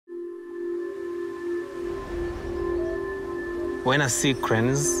When I see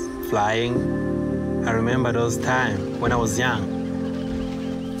cranes flying, I remember those times when I was young.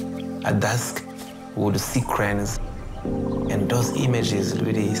 At dusk, we would see cranes, and those images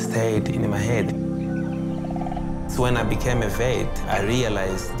really stayed in my head. So when I became a vet, I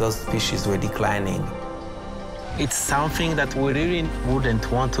realized those species were declining. It's something that we really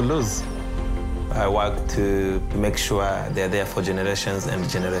wouldn't want to lose. I work to make sure they're there for generations and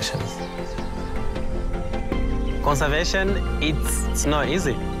generations. Conservation, it's not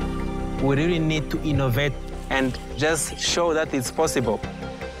easy. We really need to innovate and just show that it's possible.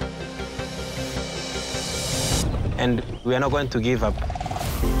 And we are not going to give up.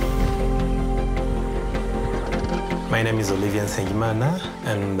 My name is Olivia Nسينغيمانا,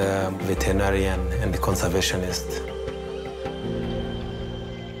 and I'm a veterinarian and conservationist.